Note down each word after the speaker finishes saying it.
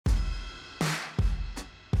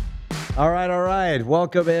All right.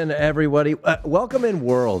 Welcome in, everybody. Welcome in,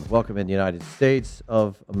 world. Welcome in, United States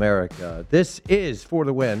of America. This is For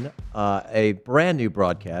the Win, a brand new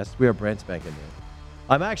broadcast. We are brand spanking new.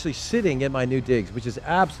 I'm actually sitting in my new digs, which is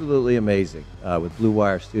absolutely amazing, with Blue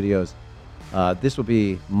Wire Studios. This will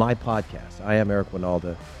be my podcast. I am Eric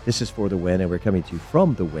Winalda. This is For the Win, and we're coming to you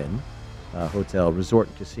from the Win Hotel, Resort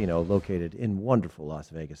and Casino, located in wonderful Las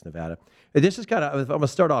Vegas, Nevada. And this is I'm going to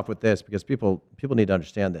start off with this because people need to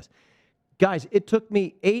understand this. Guys, it took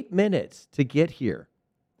me 8 minutes to get here.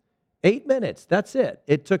 8 minutes, that's it.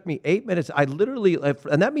 It took me 8 minutes. I literally,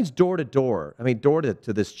 and that means door to door. I mean, door to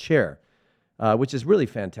this chair, which is really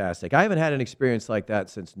fantastic. I haven't had an experience like that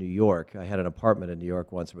since New York. I had an apartment in New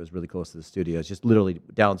York once. It was really close to the studios, just literally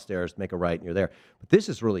downstairs, make a right, and you're there. But this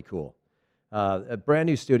is really cool. Brand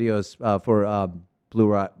new studios for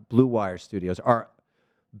Blue Wire Studios are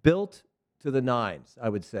built to the nines, I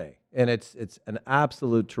would say. And it's an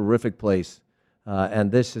absolute terrific place. And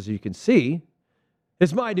this, as you can see,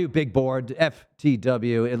 is my new big board,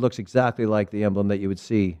 FTW. It looks exactly like the emblem that you would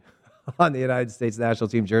see on the United States national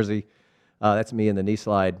team jersey. That's me in the knee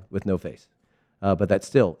slide with no face. But that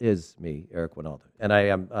still is me, Eric Winalda. And I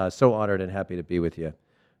am so honored and happy to be with you.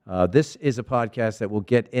 This is a podcast that will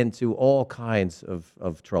get into all kinds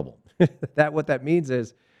of trouble. What that means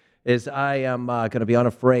is I am going to be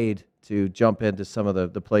unafraid to jump into some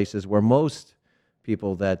of the places where most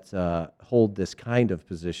people that hold this kind of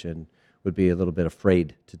position would be a little bit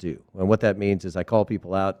afraid to do. And what that means is I call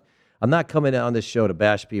people out. I'm not coming on this show to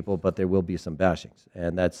bash people, but there will be some bashings.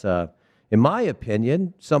 And that's, in my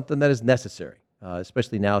opinion, something that is necessary,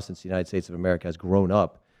 especially now since the United States of America has grown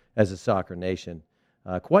up as a soccer nation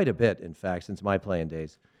quite a bit, in fact, since my playing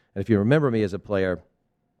days. And if you remember me as a player,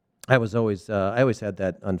 I always had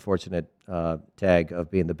that unfortunate tag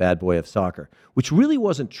of being the bad boy of soccer, which really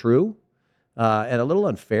wasn't true and a little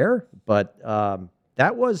unfair, but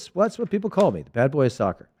that's what people call me, the bad boy of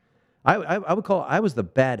soccer. I was the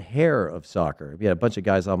bad hair of soccer. We had a bunch of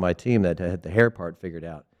guys on my team that had the hair part figured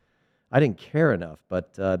out. I didn't care enough,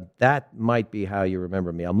 but that might be how you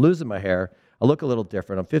remember me. I'm losing my hair. I look a little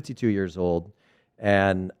different. I'm 52 years old,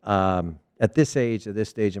 and at this age, at this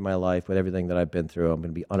stage in my life, with everything that I've been through, I'm going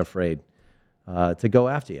to be unafraid to go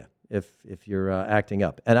after you if you're acting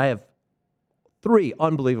up. And I have 3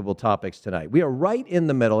 unbelievable topics tonight. We are right in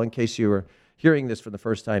the middle, in case you were hearing this for the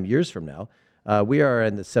first time years from now. We are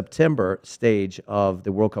in the September stage of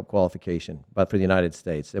the World Cup qualification, but for the United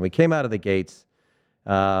States. And we came out of the gates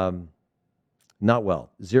not well.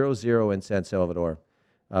 0-0 in San Salvador,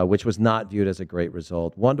 which was not viewed as a great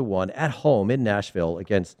result. 1-1 at home in Nashville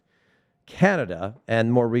against Canada,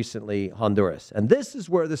 and more recently, Honduras. And this is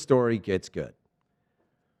where the story gets good.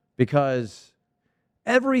 Because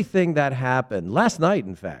everything that happened, last night,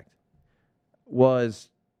 in fact, was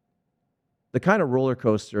the kind of roller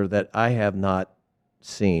coaster that I have not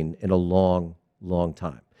seen in a long, long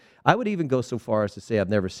time. I would even go so far as to say I've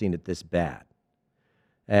never seen it this bad.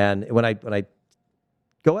 And when I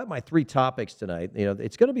go at my 3 topics tonight,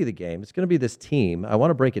 it's going to be the game. It's going to be this team. I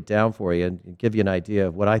want to break it down for you and give you an idea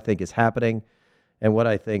of what I think is happening and what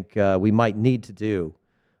I think we might need to do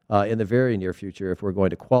in the very near future if we're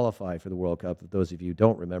going to qualify for the World Cup. If those of you who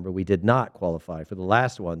don't remember, we did not qualify for the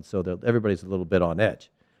last one, so that everybody's a little bit on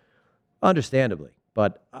edge, understandably.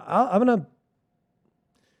 But I'm going to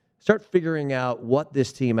start figuring out what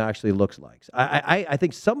this team actually looks like. I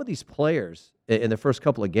think some of these players in the first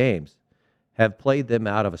couple of games have played them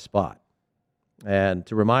out of a spot. And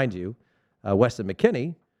to remind you, Weston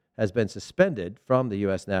McKennie has been suspended from the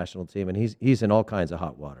U.S. national team, and he's in all kinds of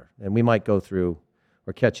hot water. And we might go through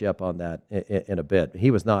or catch you up on that in a bit.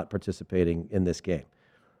 He was not participating in this game.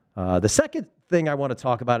 The second thing I want to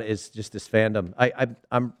talk about is just this fandom.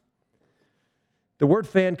 The word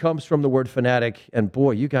fan comes from the word fanatic, and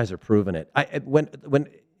boy, you guys are proving it. When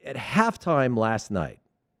at halftime last night,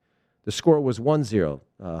 the score was 1-0.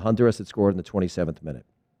 Honduras had scored in the 27th minute.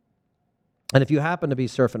 And if you happen to be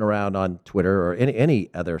surfing around on Twitter or any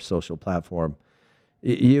other social platform,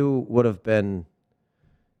 you would have been,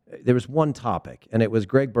 there was one topic, and it was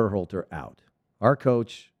Greg Berhalter out. Our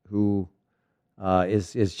coach, who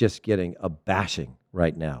is just getting a bashing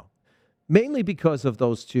right now, mainly because of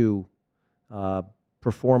those 2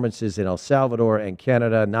 performances in El Salvador and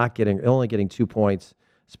Canada, only getting 2 points,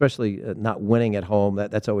 especially not winning at home.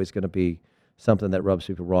 That's always going to be something that rubs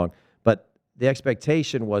people wrong. But the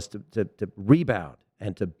expectation was to rebound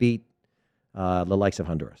and to beat the likes of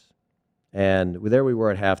Honduras. And there we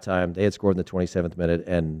were at halftime. They had scored in the 27th minute,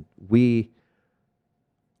 and we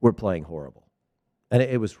were playing horrible. And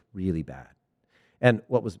it was really bad. And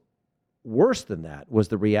what was worse than that was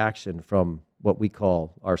the reaction from what we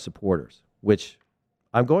call our supporters, which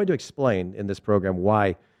I'm going to explain in this program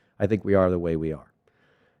why I think we are the way we are.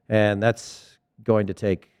 And that's going to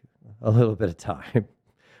take a little bit of time.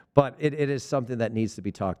 But it is something that needs to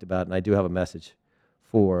be talked about, and I do have a message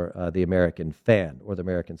for the American fan or the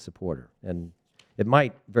American supporter. And it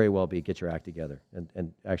might very well be get your act together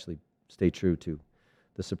and actually stay true to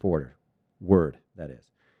the supporter word, that is.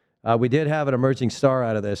 We did have an emerging star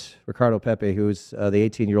out of this, Ricardo Pepi, who's the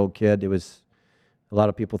 18-year-old kid. It was a lot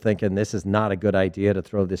of people thinking this is not a good idea to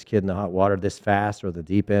throw this kid in the hot water this fast, or the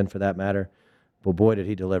deep end for that matter. But boy, did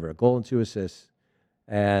he deliver. A goal and 2 assists.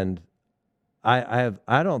 And I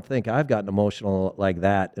don't think I've gotten emotional like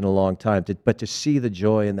that in a long time. But to see the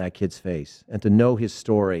joy in that kid's face and to know his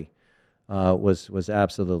story was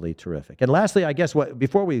absolutely terrific. And lastly, I guess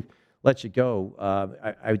before we let you go,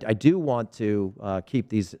 I do want to keep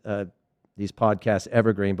these podcasts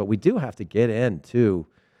evergreen, but we do have to get into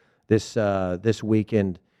this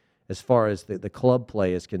weekend as far as the club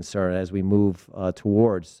play is concerned, as we move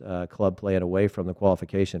towards club play and away from the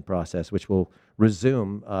qualification process, which will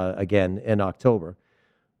resume again in October.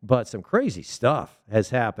 But some crazy stuff has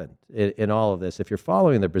happened in all of this. If you're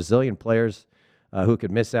following the Brazilian players who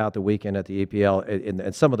could miss out the weekend at the EPL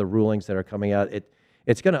and some of the rulings that are coming out,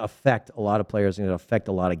 it's going to affect a lot of players and going to affect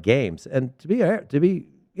a lot of games. And to be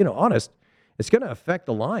honest, it's going to affect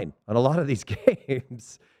the line on a lot of these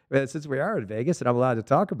games. Since we are in Vegas and I'm allowed to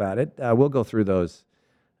talk about it, we'll go through those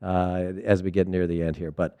as we get near the end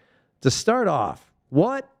here. But to start off,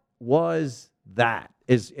 what was that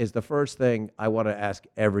is the first thing I want to ask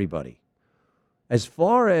everybody. As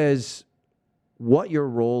far as what your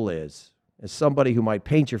role is as somebody who might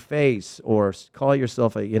paint your face or call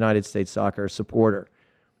yourself a United States Soccer supporter,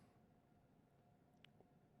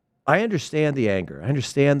 I understand the anger. I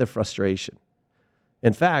understand the frustration.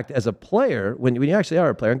 In fact, as a player, when you actually are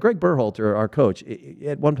a player, and Greg Berhalter, our coach,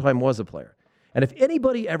 at one time was a player. And if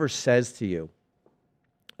anybody ever says to you,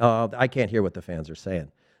 I can't hear what the fans are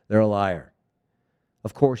saying, they're a liar.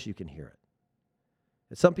 Of course you can hear it.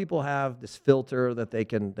 And some people have this filter that they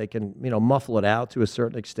can muffle it out to a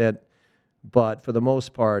certain extent. But for the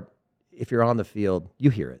most part, if you're on the field, you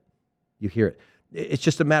hear it. You hear it. It's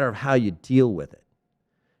just a matter of how you deal with it.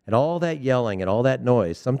 And all that yelling and all that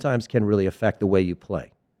noise sometimes can really affect the way you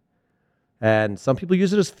play. And some people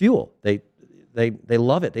use it as fuel. They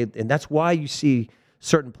love it. And that's why you see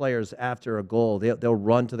certain players after a goal, they'll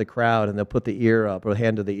run to the crowd and they'll put the ear up or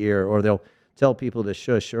hand to the ear, or they'll tell people to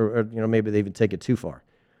shush, or maybe they even take it too far.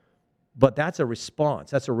 But that's a response.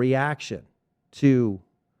 That's a reaction to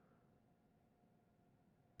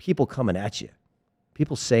people coming at you,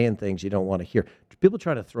 people saying things you don't want to hear, people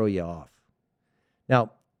trying to throw you off.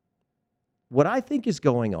 Now, what I think is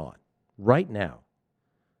going on right now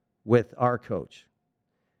with our coach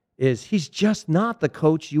is he's just not the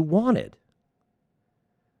coach you wanted.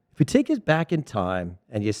 If you take it back in time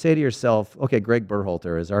and you say to yourself, okay, Greg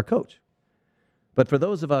Berhalter is our coach. But for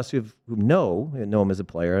those of us who know him as a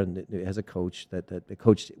player and as a coach that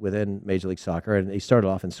coached within Major League Soccer, and he started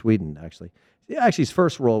off in Sweden, actually. Actually, his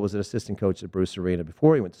first role was an assistant coach at Bruce Arena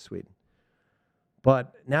before he went to Sweden.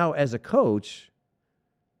 But now as a coach,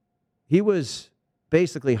 he was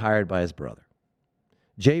basically hired by his brother.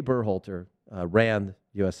 Jay Berhalter ran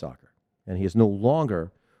U.S. Soccer, and he is no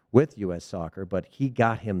longer with U.S. Soccer, but he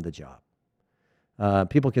got him the job.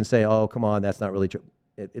 People can say, oh, come on, that's not really true.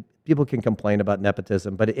 People can complain about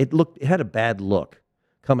nepotism, but it had a bad look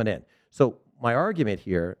coming in. So my argument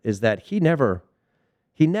here is that he never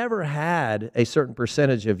had a certain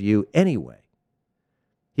percentage of you anyway.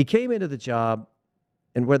 He came into the job,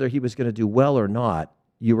 and whether he was going to do well or not,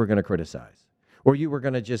 you were going to criticize. Or you were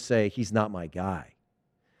going to just say, he's not my guy.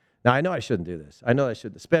 Now, I know I shouldn't do this. I know I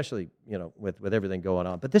shouldn't, especially with everything going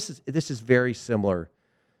on. But this is very similar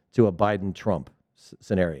to a Biden-Trump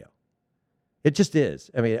scenario. It just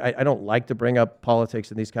is. I mean, I don't like to bring up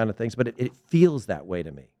politics and these kind of things, but it feels that way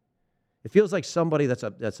to me. It feels like somebody that's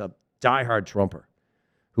a diehard Trumper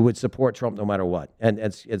who would support Trump no matter what. And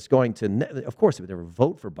it's going to, of course, they would never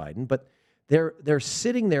vote for Biden, but they're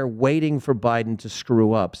sitting there waiting for Biden to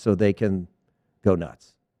screw up so they can go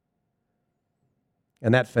nuts.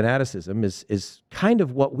 And that fanaticism is kind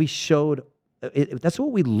of what we showed. That's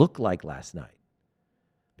what we looked like last night.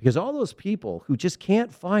 Because all those people who just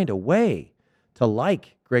can't find a way to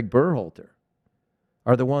like Greg Berhalter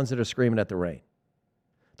are the ones that are screaming at the rain.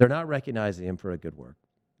 They're not recognizing him for a good work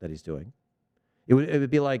that he's doing. It would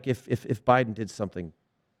be like if Biden did something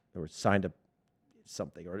or signed up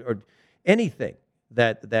something or anything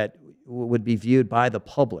that would be viewed by the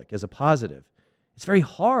public as a positive. It's very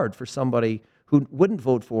hard for somebody who wouldn't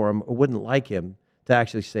vote for him or wouldn't like him to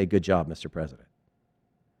actually say, good job, Mr. President.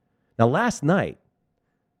 Now, last night,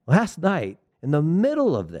 in the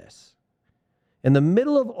middle of this, in the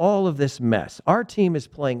middle of all of this mess, our team is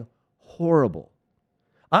playing horrible.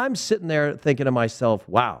 I'm sitting there thinking to myself,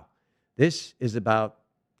 wow, this is about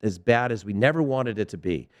as bad as we never wanted it to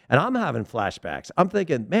be. And I'm having flashbacks. I'm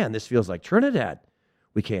thinking, man, this feels like Trinidad.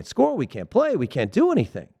 We can't score, we can't play, we can't do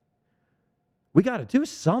anything. We got to do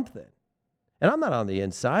something. And I'm not on the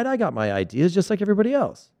inside. I got my ideas just like everybody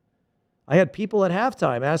else. I had people at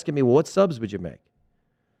halftime asking me, well, what subs would you make?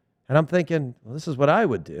 And I'm thinking, well, this is what I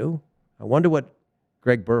would do. I wonder what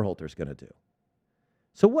Greg Berhalter's going to do.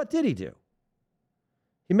 So what did he do?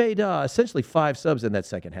 He made essentially 5 subs in that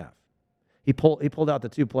second half. He pulled out the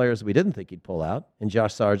 2 players we didn't think he'd pull out, and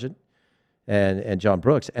Josh Sargent and John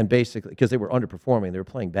Brooks, and basically, because they were underperforming, they were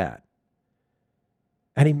playing bad.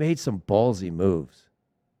 And he made some ballsy moves.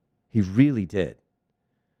 He really did.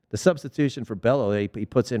 The substitution for Bello, he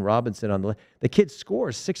puts in Robinson on the kid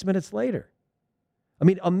scores 6 minutes later. I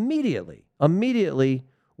mean, immediately,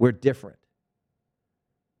 we're different.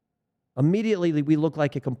 Immediately, we look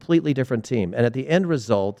like a completely different team. And at the end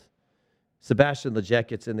result, Sebastian Lletget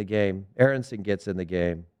gets in the game. Aronson gets in the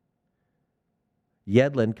game.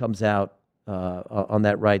 Yedlin comes out on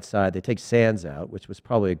that right side. They take Sands out, which was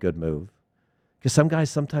probably a good move. Because some guys,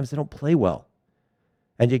 sometimes they don't play well.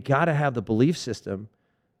 And you got to have the belief system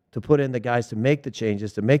to put in the guys to make the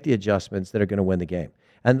changes, to make the adjustments that are going to win the game.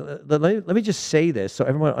 And let me just say this so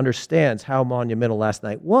everyone understands how monumental last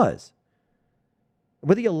night was.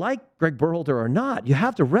 Whether you like Greg Berhalter or not, you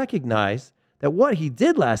have to recognize that what he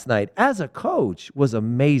did last night as a coach was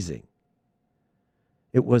amazing.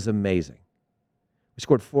 It was amazing. We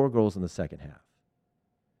scored 4 goals in the second half.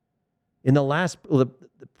 In the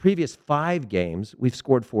previous 5 games, we've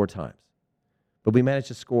scored 4 times. But we managed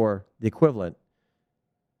to score the equivalent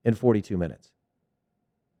in 42 minutes.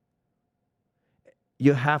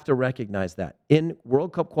 You have to recognize that. In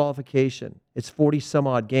World Cup qualification, it's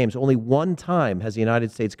 40-some-odd games. Only 1 time has the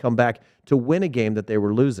United States come back to win a game that they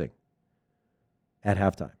were losing at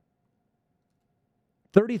halftime.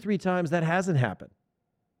 33 times that hasn't happened.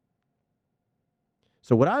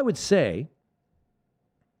 So what I would say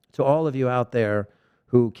to all of you out there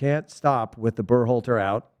who can't stop with the Berhalter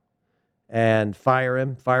out and fire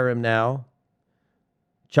him now,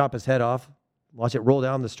 chop his head off, watch it roll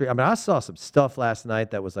down the street. I mean, I saw some stuff last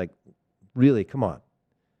night that was like, really, come on.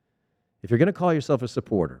 If you're going to call yourself a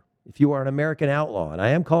supporter, if you are an American outlaw, and I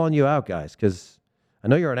am calling you out, guys, because I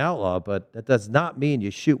know you're an outlaw, but that does not mean you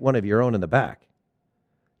shoot one of your own in the back.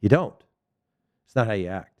 You don't. It's not how you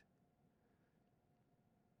act.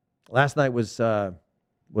 Last night was the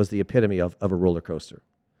epitome of a roller coaster.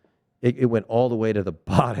 It went all the way to the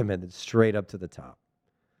bottom and then straight up to the top.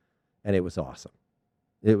 And it was awesome.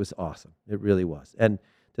 It was awesome. It really was. And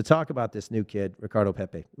to talk about this new kid, Ricardo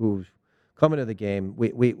Pepi, who's coming to the game,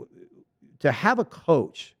 we to have a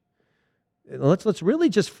coach, let's really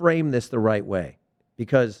just frame this the right way,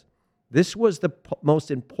 because this was the most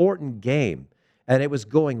important game, and it was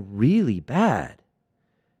going really bad.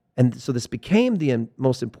 And so this became the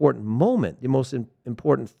most important moment, the most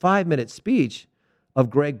important 5-minute speech of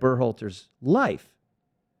Greg Berhalter's life.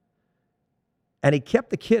 And he kept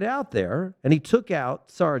the kid out there, and he took out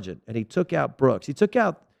Sargent, and he took out Brooks. He took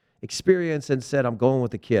out experience and said, I'm going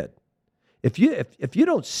with the kid. If you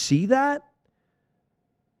don't see that,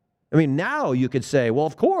 I mean, now you could say, well,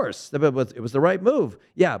 of course, it was the right move.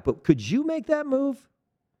 Yeah, but could you make that move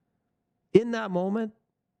in that moment?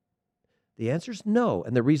 The answer is no.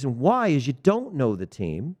 And the reason why is you don't know the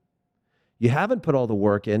team. You haven't put all the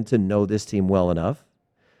work in to know this team well enough.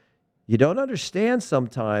 You don't understand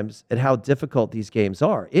sometimes at how difficult these games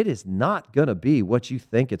are. It is not going to be what you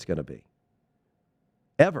think it's going to be.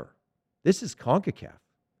 Ever. This is CONCACAF.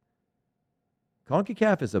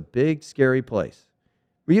 CONCACAF is a big, scary place.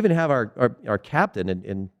 We even have our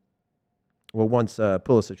captain once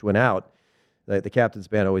Pulisic went out, the captain's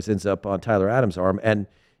band always ends up on Tyler Adams' arm, and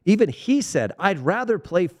even he said, I'd rather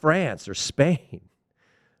play France or Spain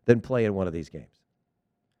than play in one of these games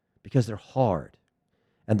because they're hard.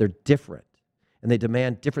 And they're different, and they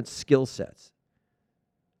demand different skill sets.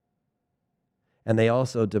 And they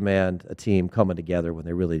also demand a team coming together when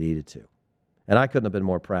they really needed to. And I couldn't have been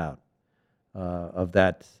more proud of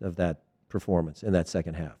that performance in that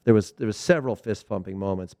second half. There was several fist-pumping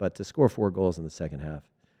moments, but to score 4 goals in the second half,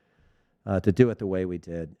 to do it the way we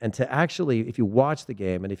did, and to actually, if you watch the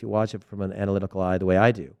game, and if you watch it from an analytical eye the way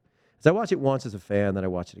I do, because I watch it once as a fan, then I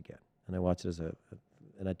watch it again, and I watch it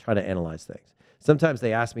and I try to analyze things. Sometimes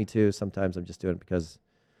they ask me to. Sometimes I'm just doing it because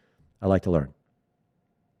I like to learn.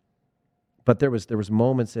 But there was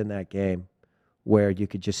moments in that game where you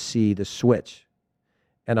could just see the switch.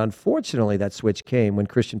 And unfortunately, that switch came when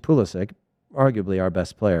Christian Pulisic, arguably our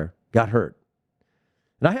best player, got hurt.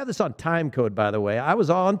 And I have this on time code, by the way. I was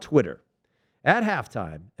on Twitter at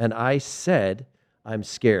halftime, and I said, I'm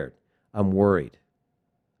scared. I'm worried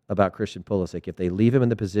about Christian Pulisic. If they leave him in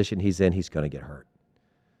the position he's in, he's going to get hurt.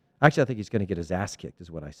 Actually, I think he's going to get his ass kicked,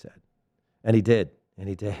 is what I said. And he did. And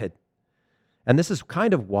he did. And this is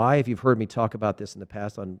kind of why, if you've heard me talk about this in the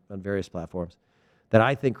past on various platforms, that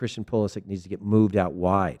I think Christian Pulisic needs to get moved out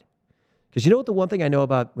wide. Because you know what the one thing I know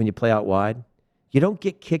about when you play out wide? You don't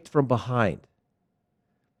get kicked from behind.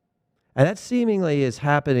 And that seemingly is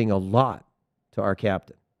happening a lot to our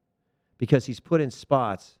captain because he's put in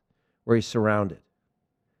spots where he's surrounded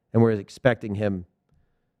and we're expecting him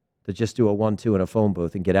to just do a 1-2 in a phone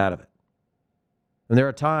booth and get out of it. And there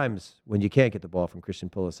are times when you can't get the ball from Christian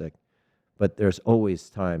Pulisic, but there's always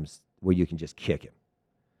times where you can just kick him.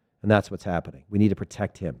 And that's what's happening. We need to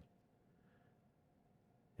protect him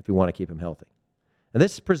if we want to keep him healthy. And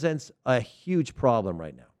this presents a huge problem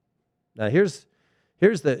right now. Now, here's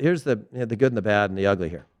the good and the bad and the ugly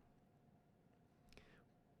here.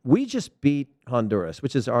 We just beat Honduras,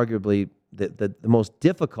 which is arguably the most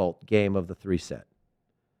difficult game of the 3-set.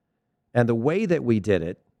 And the way that we did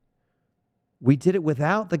it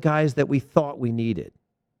without the guys that we thought we needed.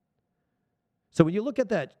 So when you look at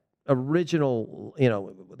that original,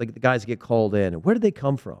 the guys get called in, where did they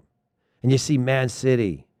come from? And you see Man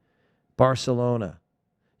City, Barcelona,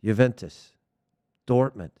 Juventus,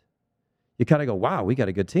 Dortmund. You kind of go, wow, we got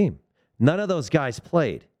a good team. None of those guys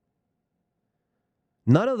played.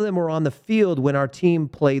 None of them were on the field when our team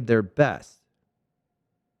played their best.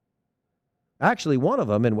 Actually, one of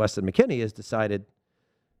them, in Weston McKennie, has decided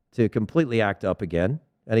to completely act up again,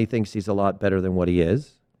 and he thinks he's a lot better than what he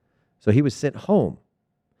is. So he was sent home.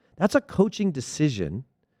 That's a coaching decision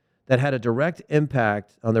that had a direct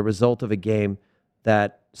impact on the result of a game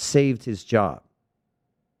that saved his job.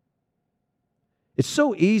 It's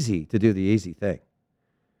so easy to do the easy thing.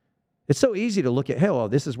 It's so easy to look at, hey, well,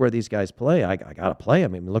 this is where these guys play. I got to play. I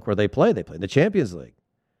mean, look where they play. They play in the Champions League.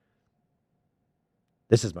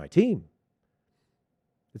 This is my team.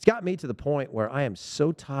 It's got me to the point where I am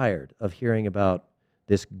so tired of hearing about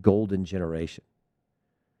this golden generation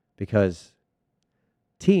because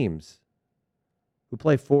teams who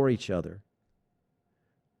play for each other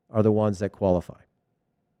are the ones that qualify.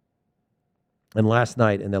 And last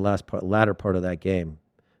night, in the latter part of that game,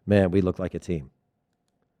 man, we looked like a team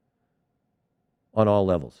on all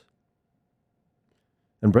levels.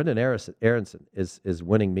 And Brendan Aronson is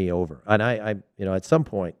winning me over. And I at some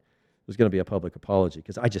point, there's going to be a public apology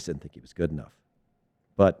because I just didn't think he was good enough.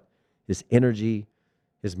 But his energy,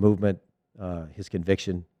 his movement, his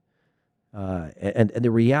conviction, and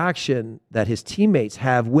the reaction that his teammates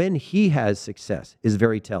have when he has success is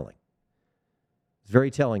very telling. It's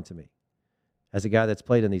very telling to me as a guy that's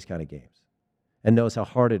played in these kind of games and knows how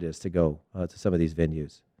hard it is to go to some of these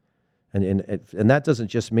venues. And that doesn't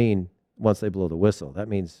just mean once they blow the whistle. That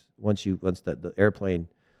means once the airplane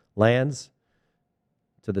lands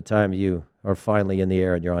to the time you are finally in the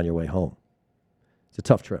air and you're on your way home. It's a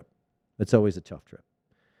tough trip. It's always a tough trip.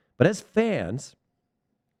 But as fans,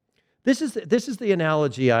 this is the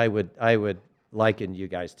analogy I would liken you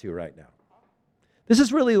guys to right now. This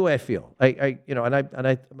is really the way I feel. I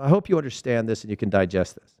hope you understand this and you can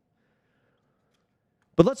digest this.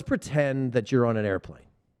 But let's pretend that you're on an airplane,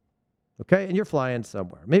 okay, and you're flying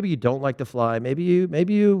somewhere. Maybe you don't like to fly. Maybe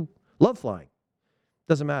you love flying.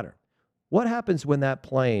 Doesn't matter. What happens when that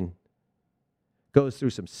plane goes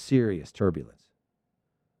through some serious turbulence?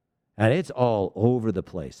 And it's all over the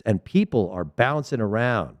place, and people are bouncing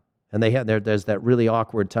around, and there's that really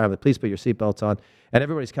awkward time. Like, please put your seatbelts on, and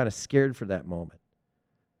everybody's kind of scared for that moment.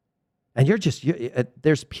 And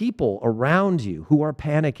there's people around you who are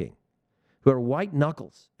panicking, who are white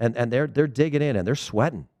knuckles, and they're digging in and they're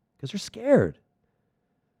sweating because they're scared.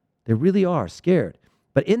 They really are scared.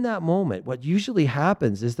 But in that moment, what usually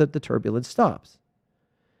happens is that the turbulence stops.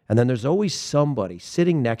 And then there's always somebody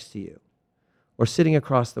sitting next to you or sitting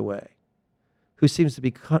across the way who seems to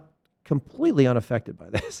be completely unaffected by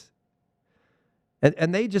this.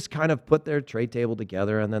 And they just kind of put their tray table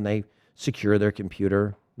together and then they secure their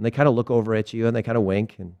computer and they kind of look over at you and they kind of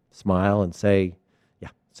wink and smile and say, yeah,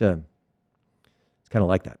 it's kind of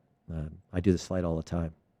like that. I do this flight all the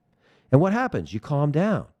time. And what happens? You calm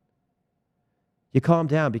down. You calm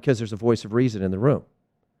down because there's a voice of reason in the room.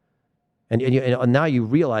 And now you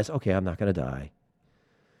realize, okay, I'm not going to die.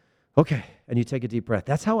 Okay, and you take a deep breath.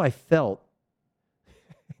 That's how I felt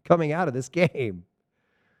coming out of this game.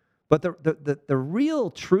 But the real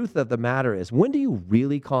truth of the matter is, when do you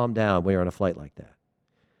really calm down when you're on a flight like that?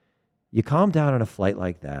 You calm down on a flight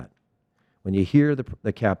like that when you hear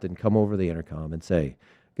the captain come over the intercom and say,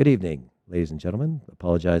 "Good evening, ladies and gentlemen.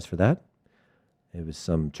 Apologize for that. It was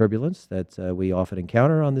some turbulence that we often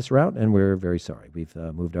encounter on this route, and we're very sorry. We've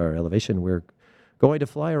moved our elevation. We're going to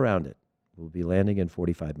fly around it. We'll be landing in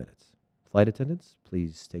 45 minutes. Flight attendants,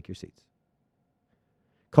 please take your seats."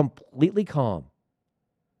 Completely calm.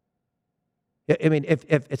 I mean, if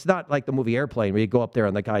it's not like the movie Airplane where you go up there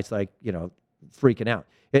and the guy's like, freaking out.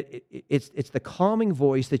 It's the calming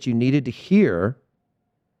voice that you needed to hear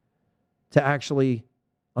to actually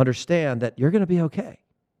understand that you're going to be okay.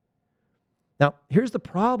 Now, here's the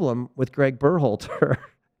problem with Greg Berhalter.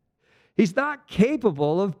 He's not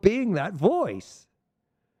capable of being that voice.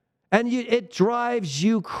 And it drives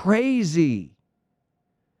you crazy.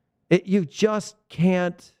 You just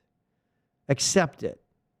can't accept it.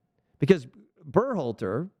 Because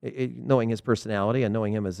Berhalter, knowing his personality and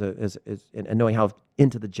knowing him and knowing how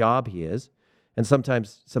into the job he is, and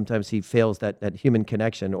sometimes he fails that human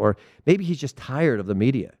connection, or maybe he's just tired of the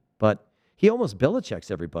media. But he almost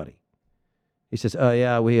Belichick's everybody. He says, "Oh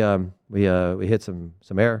yeah, we hit some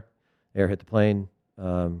air. Air hit the plane,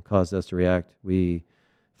 caused us to react. We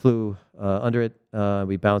flew under it.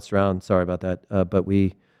 We bounced around. Sorry about that. But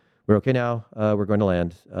we're okay now. We're going to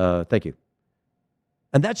land. Thank you."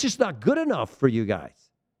 And that's just not good enough for you guys.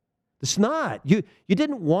 It's not. You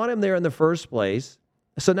didn't want him there in the first place.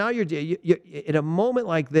 So now you're in a moment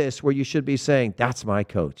like this where you should be saying, "That's my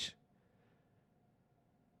coach.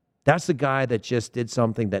 That's the guy that just did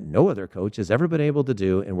something that no other coach has ever been able to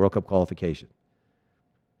do in World Cup qualification.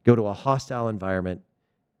 Go to a hostile environment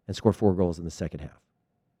and score 4 goals in the second half.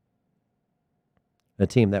 A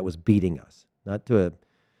team that was beating us, not to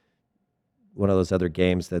one of those other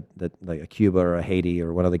games that like a Cuba or a Haiti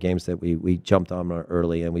or one of the games that we jumped on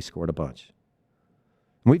early and we scored a bunch.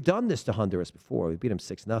 And we've done this to Honduras before. We beat them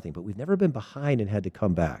 6-0, but we've never been behind and had to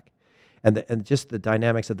come back. And just the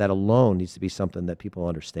dynamics of that alone needs to be something that people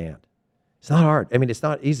understand. It's not hard. I mean, it's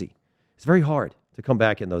not easy. It's very hard to come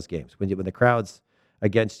back in those games when the crowd's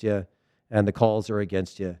against you and the calls are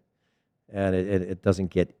against you, and it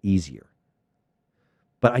doesn't get easier.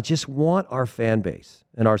 But I just want our fan base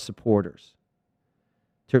and our supporters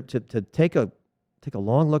to take a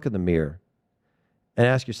long look in the mirror and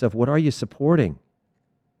ask yourself, what are you supporting?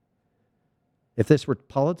 If this were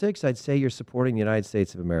politics, I'd say you're supporting the United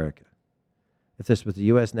States of America. If this was the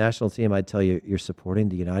U.S. national team, I'd tell you you're supporting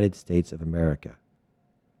the United States of America.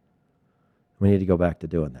 We need to go back to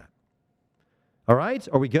doing that. All right?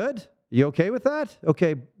 Are we good? You okay with that?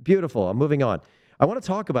 Okay, beautiful. I'm moving on. I want to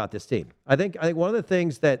talk about this team. I think one of the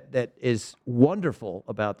things that is wonderful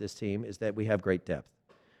about this team is that we have great depth.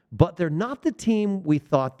 But they're not the team we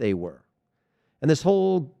thought they were. And this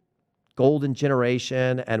whole golden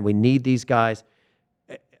generation, and we need these guys.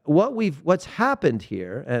 What's happened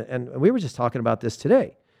here, and we were just talking about this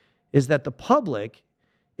today, is that the public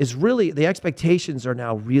is really, the expectations are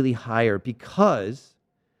now really higher because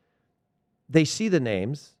they see the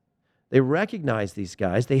names, they recognize these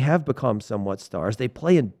guys, they have become somewhat stars, they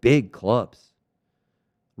play in big clubs,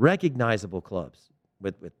 recognizable clubs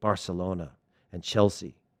with Barcelona and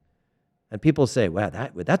Chelsea. And people say, wow,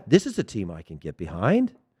 this is a team I can get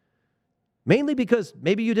behind. Mainly because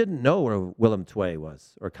maybe you didn't know where Willem Twee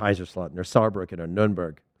was, or Kaiserslautern, or Saarbrücken, or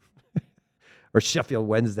Nuremberg, or Sheffield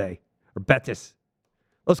Wednesday, or Betis.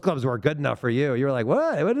 Those clubs were good enough for you. You were like,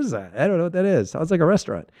 what? What is that? I don't know what that is. Sounds like a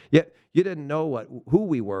restaurant. Yet you didn't know who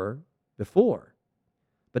we were before.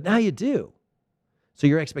 But now you do. So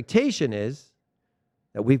your expectation is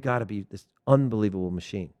that we've got to be this unbelievable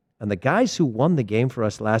machine. And the guys who won the game for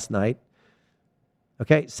us last night,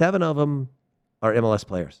 okay, 7 of them are MLS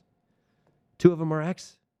players. 2 of them are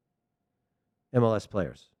ex-MLS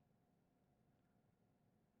players.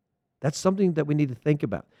 That's something that we need to think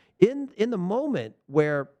about. In the moment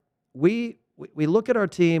where we look at our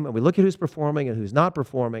team and we look at who's performing and who's not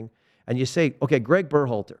performing, and you say, okay, Greg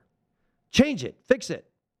Berhalter, change it, fix it.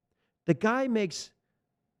 The guy makes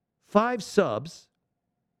 5 subs,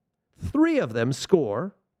 3 of them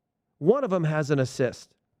score, 1 of them has an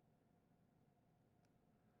assist.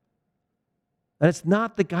 And it's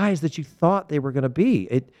not the guys that you thought they were going to be.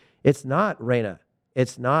 It's not Reyna.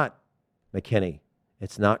 It's not McKinney.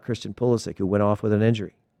 It's not Christian Pulisic, who went off with an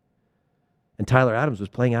injury. And Tyler Adams was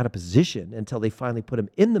playing out of position until they finally put him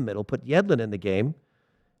in the middle, put Yedlin in the game,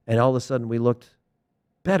 and all of a sudden we looked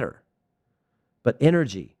better. But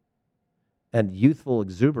energy and youthful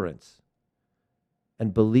exuberance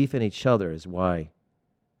and belief in each other is why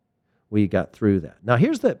we got through that. Now,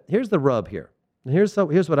 here's the rub here. And here's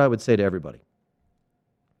what I would say to everybody.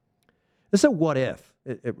 This is a what if,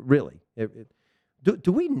 really.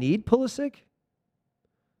 Do we need Pulisic?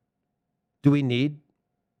 Do we need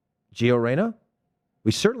Gio Reyna?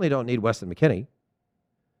 We certainly don't need Weston McKennie.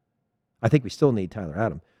 I think we still need Tyler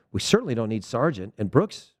Adam. We certainly don't need Sargent and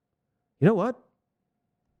Brooks. You know what?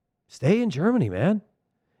 Stay in Germany, man.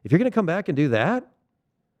 If you're going to come back and do that,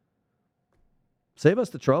 save us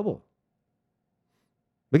the trouble.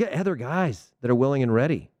 We got other guys that are willing and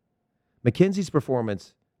ready. McKenzie's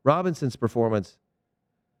performance, Robinson's performance.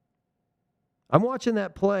 I'm watching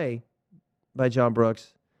that play by John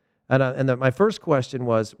Brooks, and my first question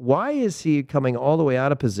was, why is he coming all the way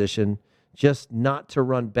out of position just not to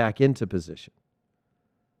run back into position?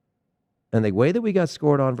 And the way that we got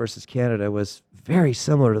scored on versus Canada was very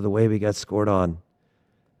similar to the way we got scored on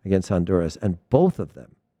against Honduras, and both of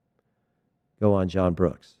them go on John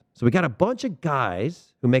Brooks. So we got a bunch of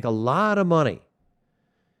guys who make a lot of money,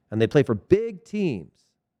 and they play for big teams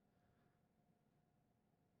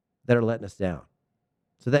that are letting us down.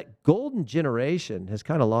 So that golden generation has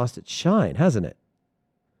kind of lost its shine, hasn't it?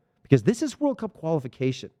 Because this is World Cup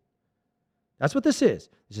qualification. That's what this is.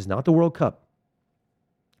 This is not the World Cup.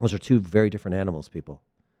 Those are two very different animals, people.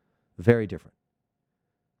 Very different.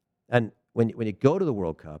 And when you go to the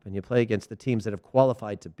World Cup and you play against the teams that have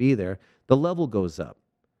qualified to be there, the level goes up.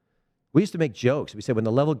 We used to make jokes. We said, when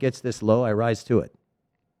the level gets this low, I rise to it.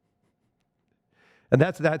 And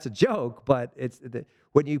that's a joke, but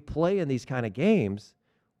when you play in these kind of games,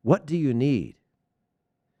 what do you need?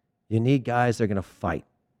 You need guys that are going to fight.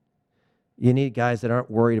 You need guys that aren't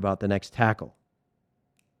worried about the next tackle.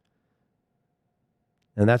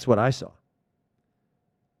 And that's what I saw.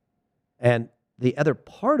 And the other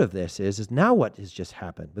part of this is now what has just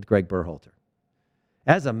happened with Greg Berhalter.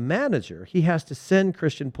 As a manager, he has to send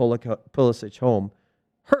Christian Pulisic home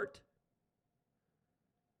hurt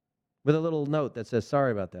with a little note that says,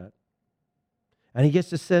 sorry about that. And he gets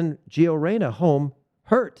to send Gio Reyna home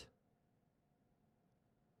hurt.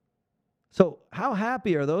 So how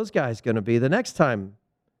happy are those guys going to be the next time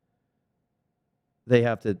they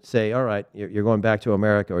have to say, all right, you're going back to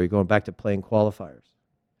America, or you're going back to playing qualifiers?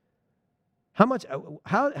 How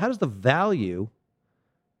does the value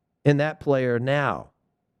in that player now,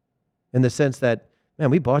 in the sense that,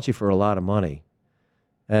 man, we bought you for a lot of money,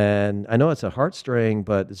 and I know it's a heartstring,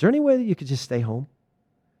 but is there any way that you could just stay home?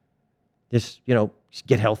 Just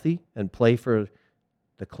get healthy and play for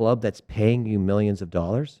the club that's paying you millions of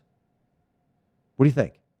dollars? What do you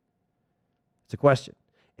think? It's a question.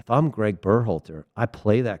 If I'm Greg Berhalter, I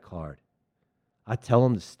play that card. I tell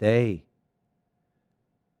him to stay.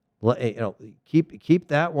 Keep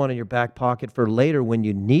that one in your back pocket for later when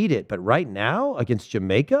you need it. But right now, against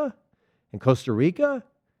Jamaica and Costa Rica,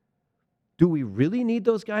 do we really need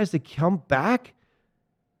those guys to come back,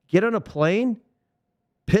 get on a plane,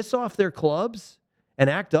 piss off their clubs, and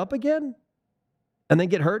act up again, and then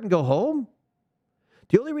get hurt and go home?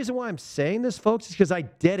 The only reason why I'm saying this, folks, is because I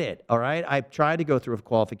did it, all right? I tried to go through a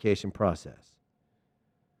qualification process.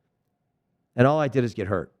 And all I did is get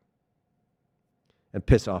hurt and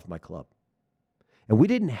piss off my club. And we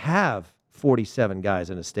didn't have 47 guys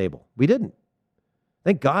in a stable. We didn't.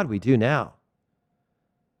 Thank God we do now.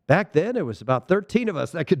 Back then, it was about 13 of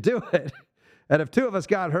us that could do it. And if 2 of us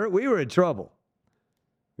got hurt, we were in trouble.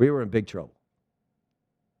 We were in big trouble.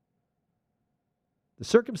 The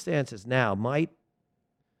circumstances now might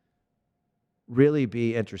really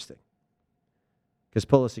be interesting, because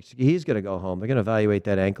Pulisic, he's going to go home. They're going to evaluate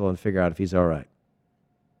that ankle and figure out if he's all right.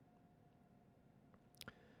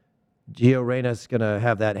 Gio Reyna's going to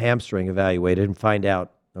have that hamstring evaluated and find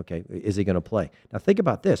out, okay, is he going to play? Now think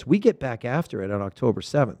about this. We get back after it on October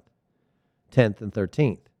 7th, 10th, and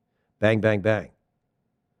 13th. Bang, bang, bang.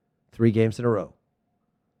 3 games in a row.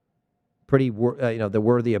 Pretty, the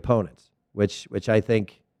worthy opponents, which I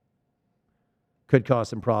think could cause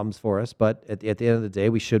some problems for us, but at the end of the day,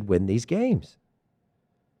 we should win these games.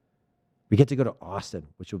 We get to go to Austin,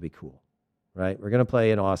 which will be cool, right? We're going to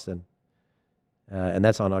play in Austin, and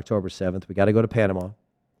that's on October 7th. We got to go to Panama,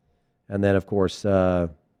 and then, of course,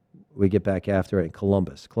 we get back after it in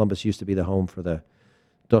Columbus. Columbus used to be the home for the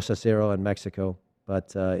 2-0 in Mexico,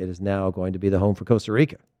 but it is now going to be the home for Costa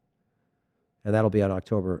Rica, and that'll be on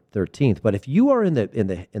October 13th. But if you are in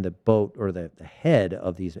the boat or the head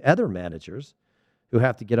of these other managers who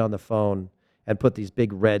have to get on the phone and put these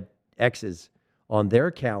big red X's on their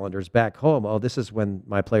calendars back home, oh, this is when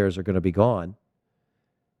my players are going to be gone.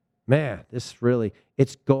 Man, it's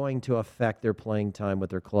going to affect their playing time with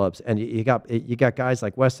their clubs. And you got guys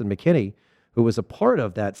like Weston McKennie, who was a part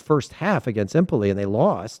of that first half against Empoli, and they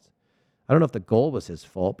lost. I don't know if the goal was his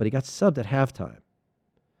fault, but he got subbed at halftime.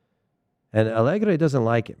 And Allegri doesn't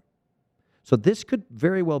like him. So this could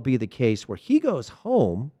very well be the case where he goes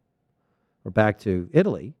home or back to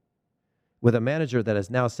Italy with a manager that has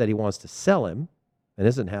now said he wants to sell him and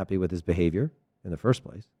isn't happy with his behavior in the first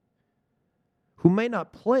place, who may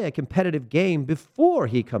not play a competitive game before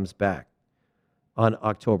he comes back on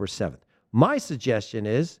October 7th. My suggestion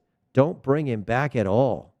is don't bring him back at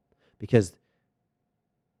all, because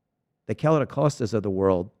the Kellyn Acostas of the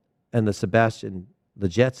world and the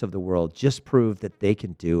Jets of the world just proved that they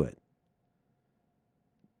can do it.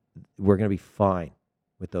 We're going to be fine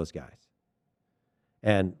with those guys.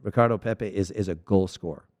 And Ricardo Pepi is a goal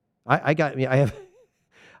scorer. I kind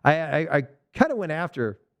of went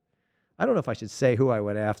after, I don't know if I should say who I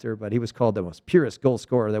went after, but he was called the most purest goal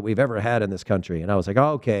scorer that we've ever had in this country. And I was like,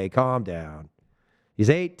 okay, calm down. He's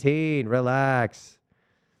 18, relax.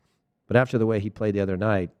 But after the way he played the other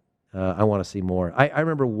night, I want to see more. I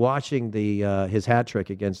remember watching his hat trick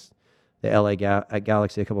against the LA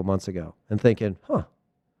Galaxy a couple months ago and thinking,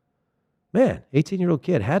 man, 18-year-old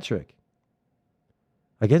kid, hat trick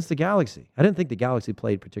against the Galaxy. I didn't think the Galaxy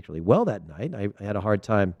played particularly well that night. I had a hard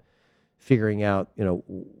time figuring out,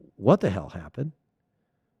 what the hell happened.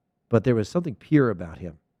 But there was something pure about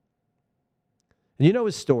him. And you know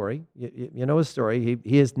his story. You know his story.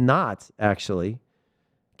 He is not actually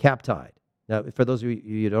cap-tied. Now, for those of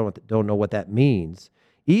you who don't know what that means,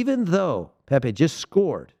 even though Pepi just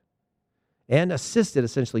scored and assisted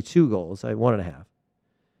essentially 2 goals, 1.5,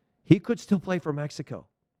 he could still play for Mexico.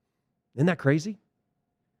 Isn't that crazy?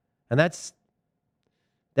 And that's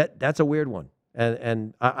a weird one.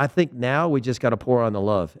 And I think now we just got to pour on the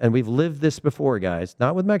love. And we've lived this before, guys,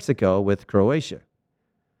 not with Mexico, with Croatia.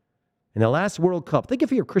 In the last World Cup, think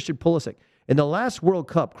if you're Christian Pulisic. In the last World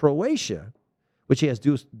Cup, Croatia, which he has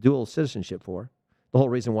dual citizenship for, the whole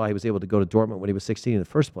reason why he was able to go to Dortmund when he was 16 in the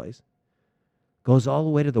first place, goes all the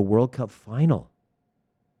way to the World Cup final.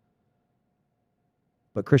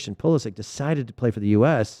 But Christian Pulisic decided to play for the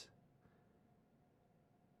U.S.,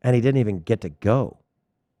 and he didn't even get to go.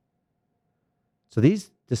 So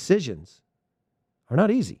these decisions are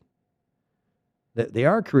not easy. They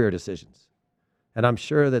are career decisions. And I'm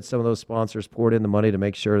sure that some of those sponsors poured in the money to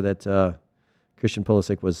make sure that Christian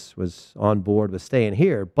Pulisic was on board with staying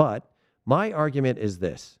here. But my argument is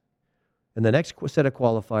this. In the next set of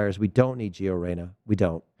qualifiers, we don't need Gio Reyna. We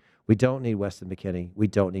don't. We don't need Weston McKennie. We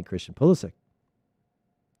don't need Christian Pulisic.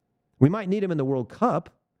 We might need him in the World Cup,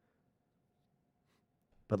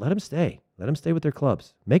 but let him stay. Let him stay with their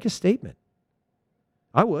clubs. Make a statement.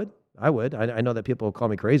 I would. I know that people will call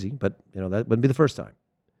me crazy, but that wouldn't be the first time.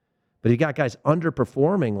 But you got guys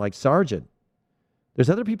underperforming like Sargent. There's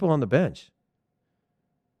other people on the bench.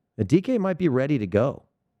 And DK might be ready to go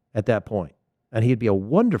at that point, and he'd be a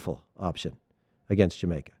wonderful option against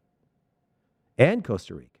Jamaica and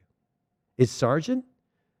Costa Rica. Is Sargent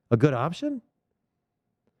a good option?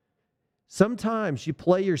 Sometimes you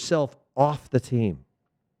play yourself off the team.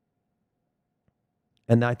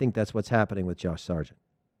 And I think that's what's happening with Josh Sargent.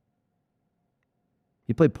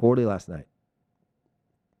 He played poorly last night.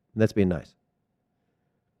 And that's being nice.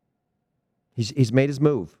 He's made his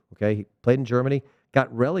move, okay? He played in Germany,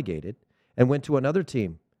 got relegated, and went to another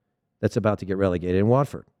team that's about to get relegated in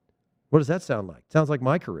Watford. What does that sound like? Sounds like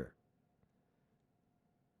my career.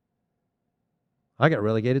 I got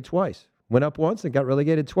relegated twice. Went up once and got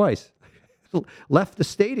relegated twice. Left the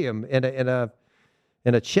stadium in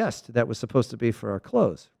a chest that was supposed to be for our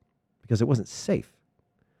clothes because it wasn't safe.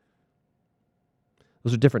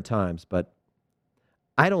 Those are different times, but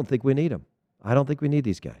I don't think we need them. I don't think we need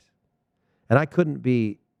these guys. And I couldn't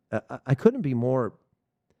be more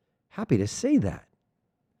happy to say that.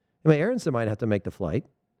 I mean, Aronson might have to make the flight.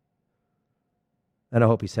 And I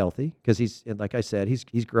hope he's healthy because he's, like I said,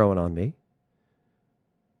 he's growing on me.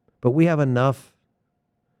 But we have enough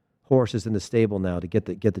horses in the stable now to get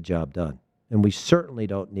the job done. And we certainly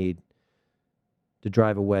don't need to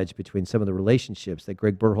drive a wedge between some of the relationships that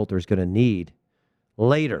Greg Berhalter is going to need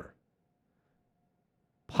later,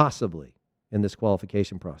 possibly in this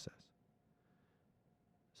qualification process.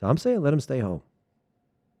 So I'm saying let him stay home.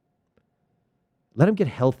 Let him get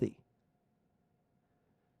healthy.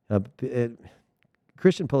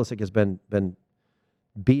 Christian Pulisic has been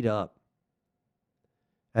beat up.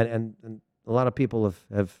 And a lot of people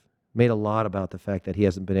have made a lot about the fact that he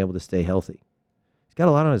hasn't been able to stay healthy. He's got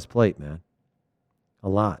a lot on his plate, man. A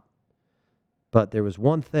lot. But there was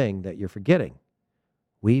one thing that you're forgetting.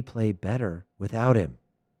 We play better without him.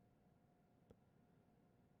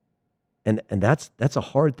 And that's a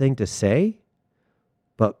hard thing to say,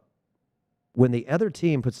 but when the other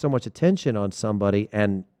team puts so much attention on somebody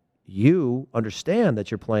and you understand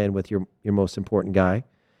that you're playing with your most important guy.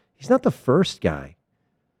 He's not the first guy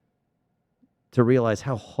to realize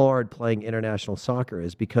how hard playing international soccer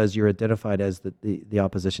is because you're identified as the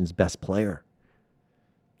opposition's best player.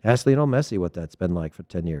 Ask Lionel Messi what that's been like for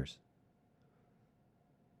 10 years.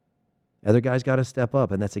 Other guys got to step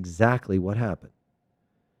up, and that's exactly what happened.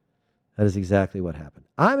 That is exactly what happened.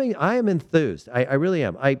 I am enthused. I really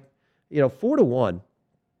am. 4-1.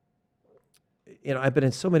 I've been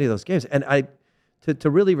in so many of those games, and to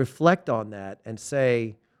really reflect on that and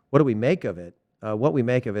say, what do we make of it? What we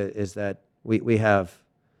make of it is that we have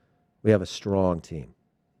a strong team,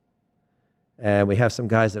 and we have some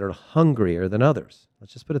guys that are hungrier than others.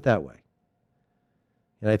 Let's just put it that way.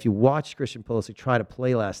 And if you watched Christian Pulisic try to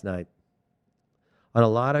play last night, on a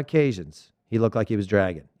lot of occasions, he looked like he was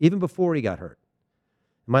dragging, even before he got hurt.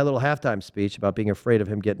 My little halftime speech about being afraid of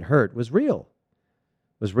him getting hurt was real.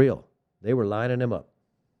 It was real. They were lining him up.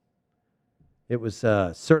 It was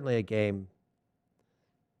certainly a game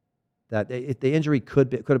that the injury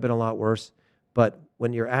could have been a lot worse. But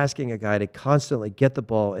when you're asking a guy to constantly get the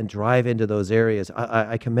ball and drive into those areas,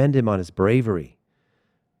 I commend him on his bravery.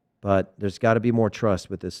 But there's got to be more trust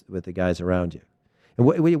with the guys around you. And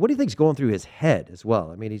what do you think is going through his head as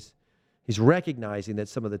well? I mean, he's recognizing that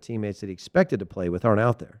some of the teammates that he expected to play with aren't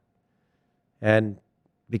out there. And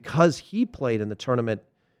because he played in the tournament,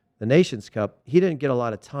 the Nations Cup, he didn't get a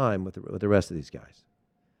lot of time with the rest of these guys.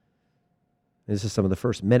 And this is some of the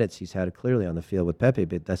first minutes he's had clearly on the field with Pepe,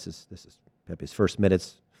 but this is Pepe's first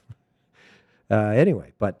minutes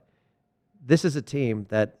anyway. But this is a team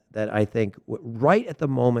that I think right at the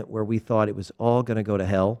moment where we thought it was all going to go to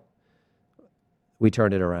hell, we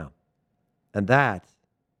turned it around. And that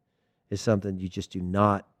is something you just do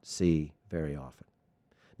not see very often.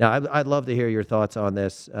 Now, I'd love to hear your thoughts on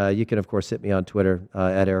this. You can, of course, hit me on Twitter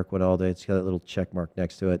at Eric Winalda. It's got a little check mark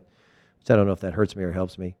next to it, which I don't know if that hurts me or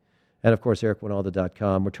helps me. And, of course,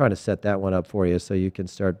 ericwinalda.com. We're trying to set that one up for you so you can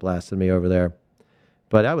start blasting me over there.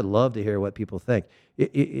 But I would love to hear what people think.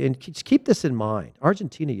 And keep this in mind.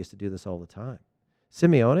 Argentina used to do this all the time.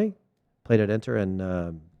 Simeone played at Inter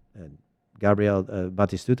and Gabriel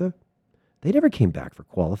Batistuta. They never came back for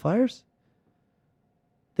qualifiers.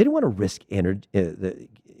 They didn't want to risk the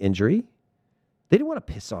injury. They didn't want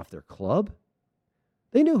to piss off their club.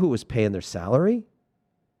 They knew who was paying their salary.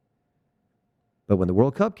 But when the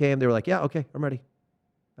World Cup came, they were like, yeah, okay, I'm ready.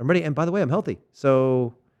 I'm ready. And by the way, I'm healthy.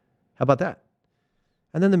 So how about that?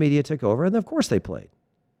 And then the media took over, and of course they played.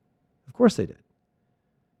 Of course they did.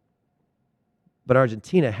 But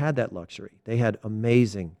Argentina had that luxury. They had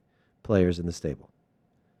amazing players in the stable.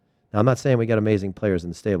 Now, I'm not saying we got amazing players in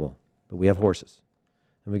the stable, but we have horses.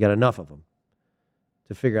 And we got enough of them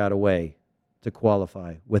to figure out a way to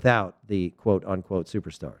qualify without the quote-unquote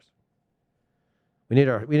superstars.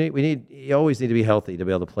 You always need to be healthy to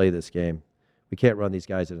be able to play this game. We can't run these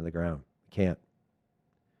guys into the ground. We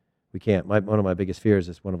can't. One of my biggest fears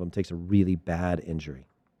is one of them takes a really bad injury.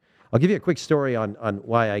 I'll give you a quick story on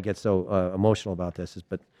why I get so emotional about this.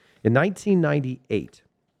 But in 1998,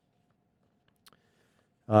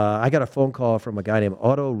 I got a phone call from a guy named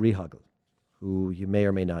Otto Rehagel, who you may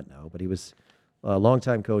or may not know, but he was a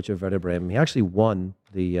longtime coach of Werder Bremen. He actually won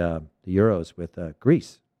the Euros with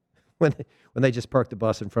Greece when they just parked the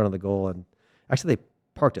bus in front of the goal. And actually, they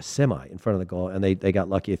parked a semi in front of the goal, and they got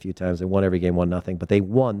lucky a few times. They won every game, 1-0, but they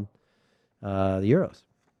won the Euros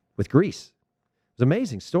with Greece. It was an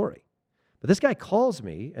amazing story. But this guy calls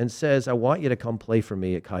me and says, I want you to come play for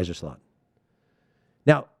me at Kaiserslautern.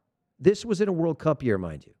 Now, this was in a World Cup year,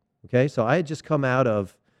 mind you. Okay, so I had just come out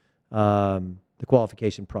of the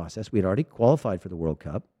qualification process. We had already qualified for the World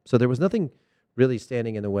Cup, so there was nothing really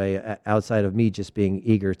standing in the way outside of me just being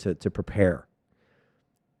eager to prepare.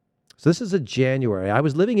 So this is a January. I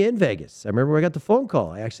was living in Vegas. I remember I got the phone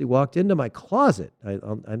call. I actually walked into my closet. I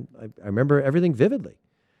remember everything vividly.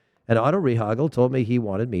 And Otto Rehagel told me he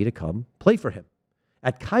wanted me to come play for him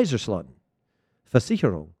at Kaiserslautern.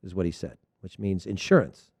 Versicherung is what he said, which means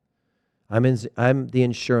insurance. I'm the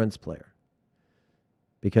insurance player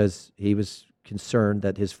because he was concerned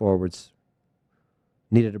that his forwards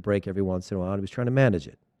needed a break every once in a while, and he was trying to manage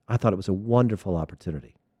it. I thought it was a wonderful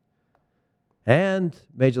opportunity. And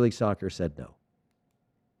Major League Soccer said no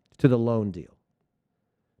to the loan deal.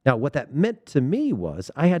 Now, what that meant to me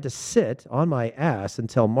was I had to sit on my ass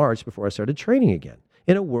until March before I started training again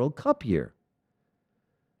in a World Cup year.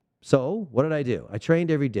 So what did I do? I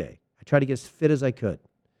trained every day. I tried to get as fit as I could.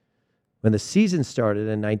 When the season started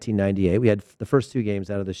in 1998, we had the first two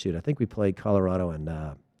games out of the chute. I think we played Colorado and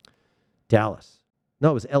Dallas.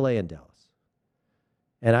 No, it was L.A. and Dallas.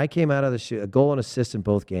 And I came out of the chute, a goal and assist in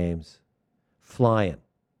both games, flying.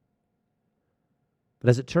 But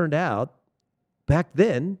as it turned out, back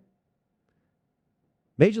then,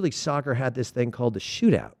 Major League Soccer had this thing called the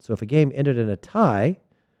shootout. So if a game ended in a tie,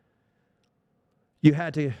 you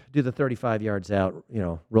had to do the 35 yards out,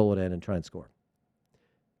 roll it in and try and score.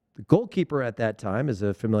 The goalkeeper at that time is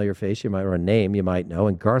a familiar face, or a name you might know,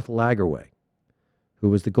 and Garth Lagerwey, who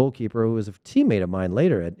was the goalkeeper, who was a teammate of mine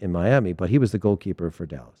later in Miami, but he was the goalkeeper for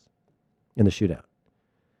Dallas in the shootout.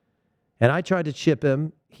 And I tried to chip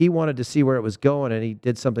him. He wanted to see where it was going, and he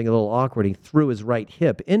did something a little awkward. He threw his right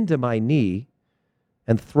hip into my knee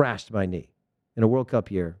and thrashed my knee in a World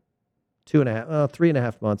Cup year,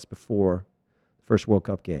 3.5 months before the first World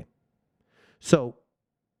Cup game. So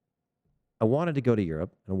I wanted to go to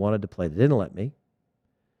Europe and I wanted to play. They didn't let me.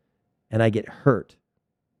 And I get hurt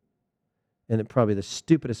in probably the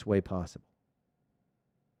stupidest way possible.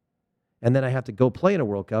 And then I have to go play in a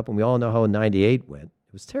World Cup, and we all know how 98 went.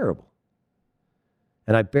 It was terrible.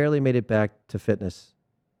 And I barely made it back to fitness.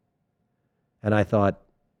 And I thought,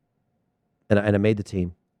 and I made the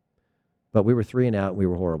team, but we were 3 and out, and we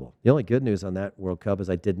were horrible. The only good news on that World Cup is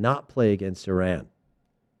I did not play against Iran.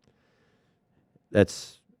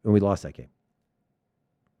 That's when we lost that game.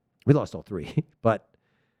 We lost all 3, but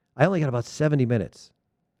I only got about 70 minutes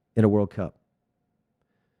in a World Cup.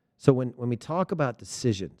 So when we talk about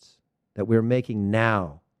decisions that we're making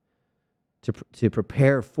now to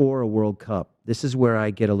prepare for a World Cup, this is where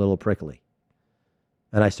I get a little prickly.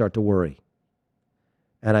 And I start to worry.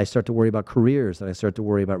 And I start to worry about careers, and I start to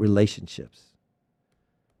worry about relationships.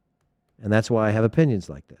 And that's why I have opinions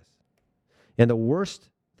like this. And the worst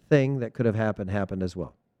thing that could have happened as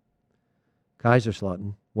well.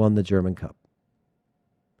 Kaiserslautern won the German Cup.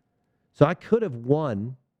 So I could have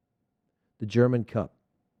won the German Cup.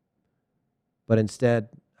 But instead,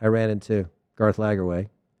 I ran into Garth Lagerwey,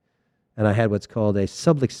 and I had what's called a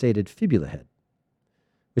subluxated fibula head,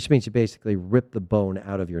 which means you basically rip the bone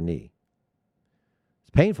out of your knee.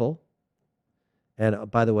 It's painful, and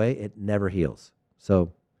by the way, it never heals.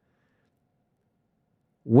 So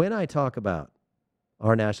when I talk about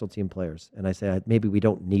our national team players, and I say maybe we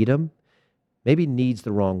don't need them, maybe needs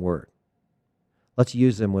the wrong word. Let's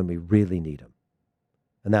use them when we really need them,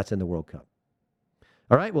 and that's in the World Cup.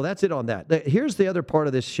 All right, well, that's it on that. Here's the other part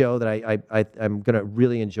of this show that I'm going to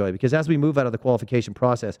really enjoy, because as we move out of the qualification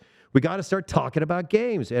process, we got to start talking about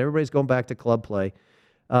games. Everybody's going back to club play.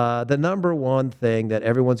 The number one thing that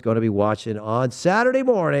everyone's going to be watching on Saturday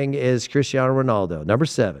morning is Cristiano Ronaldo, number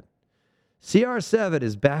 7. CR7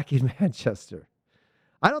 is back in Manchester.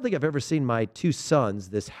 I don't think I've ever seen my 2 sons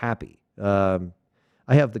this happy. I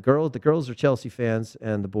have the girls are Chelsea fans,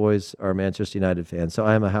 and the boys are Manchester United fans, so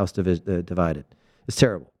I am a house divided. It's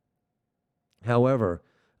terrible. However,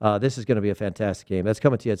 this is going to be a fantastic game. That's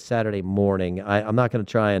coming to you at Saturday morning. I'm not going to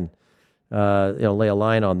try and lay a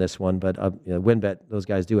line on this one, but WinBet, those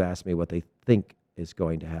guys do ask me what they think is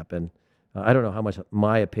going to happen. I don't know how much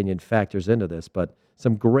my opinion factors into this, but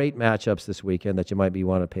some great matchups this weekend that you might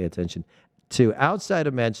want to pay attention to. Outside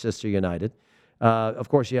of Manchester United, of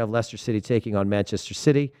course, you have Leicester City taking on Manchester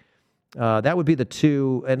City. That would be the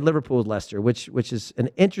 2, and Liverpool-Leicester, which is an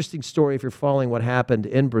interesting story if you're following what happened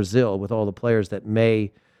in Brazil with all the players that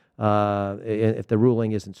may, if the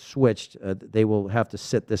ruling isn't switched, they will have to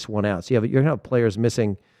sit this one out. So you're going to have players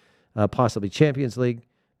missing possibly Champions League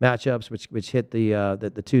matchups, which hit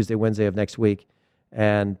the Tuesday, Wednesday of next week,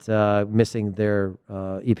 and missing their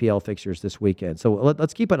EPL fixtures this weekend. So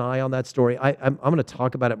let's keep an eye on that story. I'm going to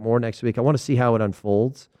talk about it more next week. I want to see how it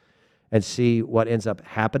unfolds and see what ends up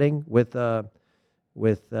happening with this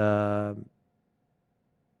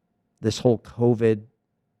whole COVID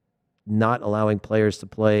not allowing players to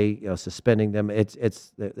play, suspending them.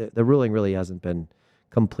 It's the ruling really hasn't been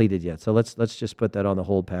completed yet. So let's just put that on the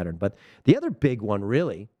hold pattern. But the other big one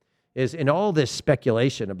really is, in all this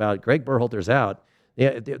speculation about Greg Berhalter's out,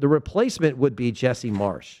 the replacement would be Jesse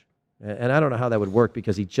Marsch. And I don't know how that would work,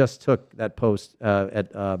 because he just took that post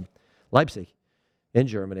at Leipzig in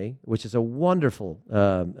Germany, which is a wonderful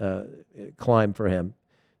climb for him.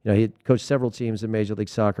 He had coached several teams in Major League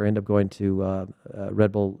Soccer, ended up going to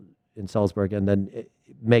Red Bull in Salzburg, and then it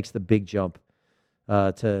makes the big jump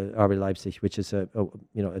to RB Leipzig, which is a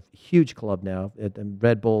huge club now. And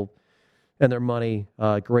Red Bull and their money,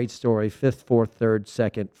 great story. 5th, 4th, 3rd,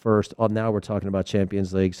 2nd, 1st. Now we're talking about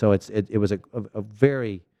Champions League. So it was a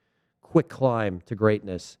very quick climb to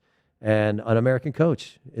greatness. And an American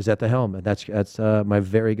coach is at the helm, and that's my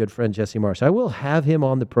very good friend Jesse Marsch. I will have him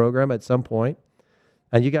on the program at some point,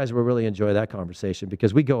 and you guys will really enjoy that conversation,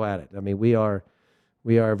 because we go at it. I mean, we are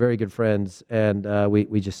very good friends, and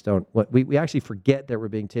we just don't. We actually forget that we're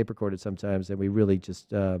being tape recorded sometimes, and we really just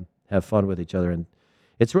have fun with each other. And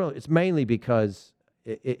it's mainly because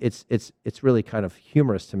it's really kind of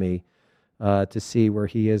humorous to me to see where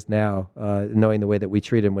he is now, knowing the way that we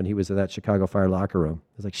treated him when he was in that Chicago Fire locker room.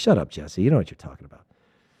 I was like, shut up, Jesse. You know what you're talking about.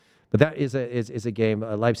 But that is a game.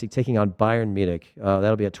 Leipzig taking on Bayern Munich.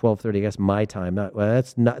 That'll be at 12:30. I guess my time.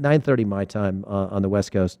 That's 9:30 my time on the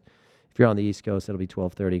West Coast. If you're on the East Coast, it'll be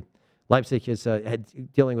 12:30. Leipzig is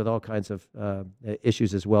dealing with all kinds of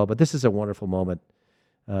issues as well. But this is a wonderful moment,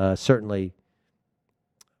 certainly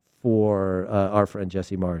for our friend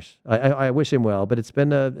Jesse Marsch. I wish him well, but it's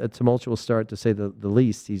been a tumultuous start, to say the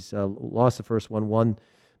least. He's lost the first one.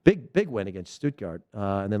 Big win against Stuttgart,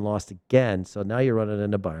 and then lost again. So now you're running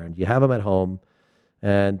into Bayern. You have them at home,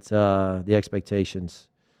 and the expectations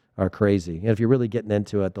are crazy. And if you're really getting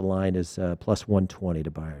into it, the line is plus 120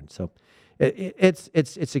 to Bayern. So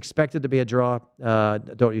it's expected to be a draw.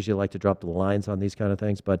 Don't usually like to drop the lines on these kind of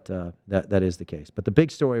things, but that is the case. But the big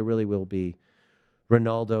story really will be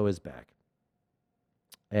Ronaldo is back,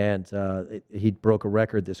 and he broke a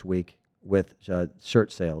record this week with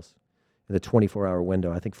shirt sales. The 24-hour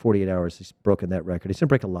window. I think 48 hours he's broken that record. He's going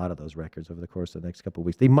to break a lot of those records over the course of the next couple of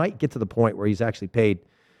weeks. They might get to the point where he's actually paid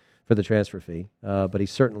for the transfer fee, but he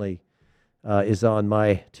certainly is on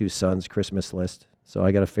my two sons' Christmas list, so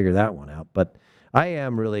I got to figure that one out. But I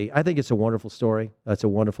think it's a wonderful story. It's a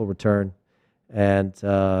wonderful return, and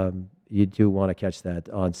you do want to catch that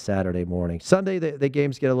on Saturday morning. Sunday, the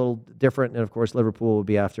games get a little different, and of course, Liverpool will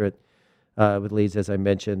be after it with Leeds, as I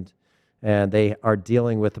mentioned. And they are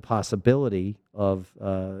dealing with the possibility of,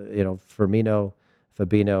 Firmino,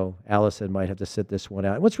 Fabinho, Alisson might have to sit this one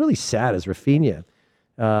out. And what's really sad is Rafinha,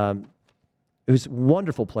 who's a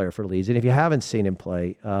wonderful player for Leeds. And if you haven't seen him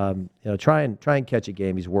play, try and catch a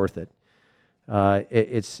game. He's worth it.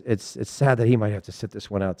 It's sad that he might have to sit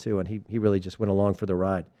this one out too. And he really just went along for the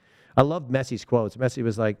ride. I love Messi's quotes. Messi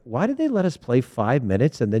was like, "Why did they let us play 5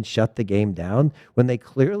 minutes and then shut the game down when they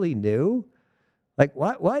clearly knew?" Like,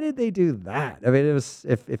 why did they do that? I mean, it was,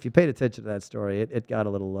 if you paid attention to that story, it got a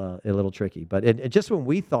little tricky. But it just when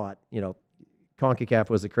we thought, CONCACAF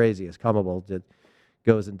was the craziest, CONMEBOL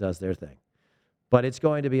goes and does their thing. But it's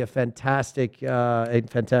going to be a fantastic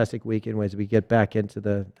weekend as we get back into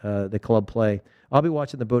the club play. I'll be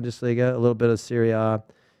watching the Bundesliga, a little bit of Serie A.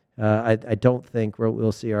 I don't think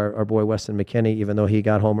we'll see our boy Weston McKennie, even though he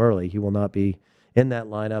got home early. He will not be in that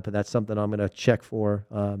lineup, and that's something I'm going to check for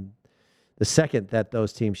the second that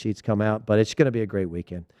those team sheets come out. But it's going to be a great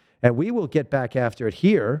weekend. And we will get back after it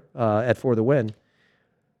here at For the Win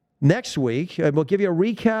next week. And we'll give you a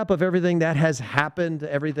recap of everything that has happened,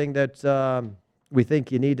 everything that we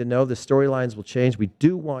think you need to know. The storylines will change. We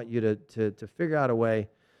do want you to figure out a way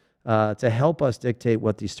to help us dictate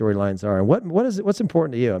what these storylines are. And what's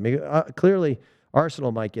important to you? I mean, clearly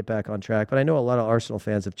Arsenal might get back on track, but I know a lot of Arsenal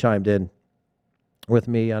fans have chimed in with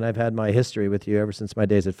me, and I've had my history with you ever since my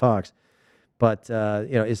days at Fox. But,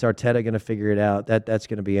 is Arteta going to figure it out? That's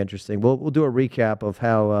going to be interesting. We'll do a recap of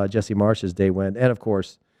how Jesse Marsch's day went, and, of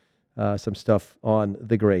course, some stuff on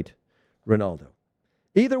the great Ronaldo.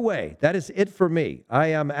 Either way, that is it for me. I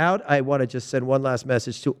am out. I want to just send one last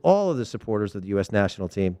message to all of the supporters of the U.S. national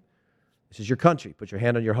team. This is your country. Put your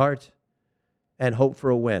hand on your heart and hope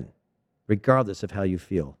for a win, regardless of how you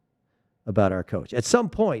feel about our coach. At some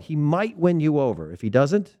point, he might win you over. If he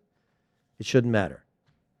doesn't, it shouldn't matter.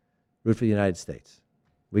 Root for the United States.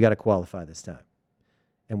 We got to qualify this time.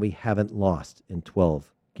 And we haven't lost in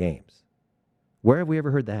 12 games. Where have we ever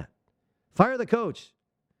heard that? Fire the coach.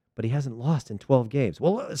 But he hasn't lost in 12 games.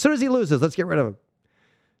 Well, as soon as he loses, let's get rid of him.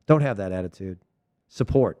 Don't have that attitude.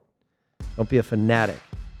 Support. Don't be a fanatic.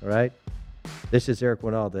 All right? This is Eric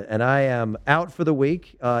Wynalda, and I am out for the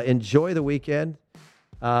week. Enjoy the weekend.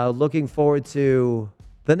 Looking forward to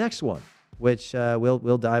the next one, which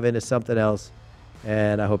we'll dive into something else.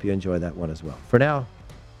 And I hope you enjoy that one as well. For now,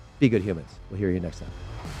 be good humans. We'll hear you next time.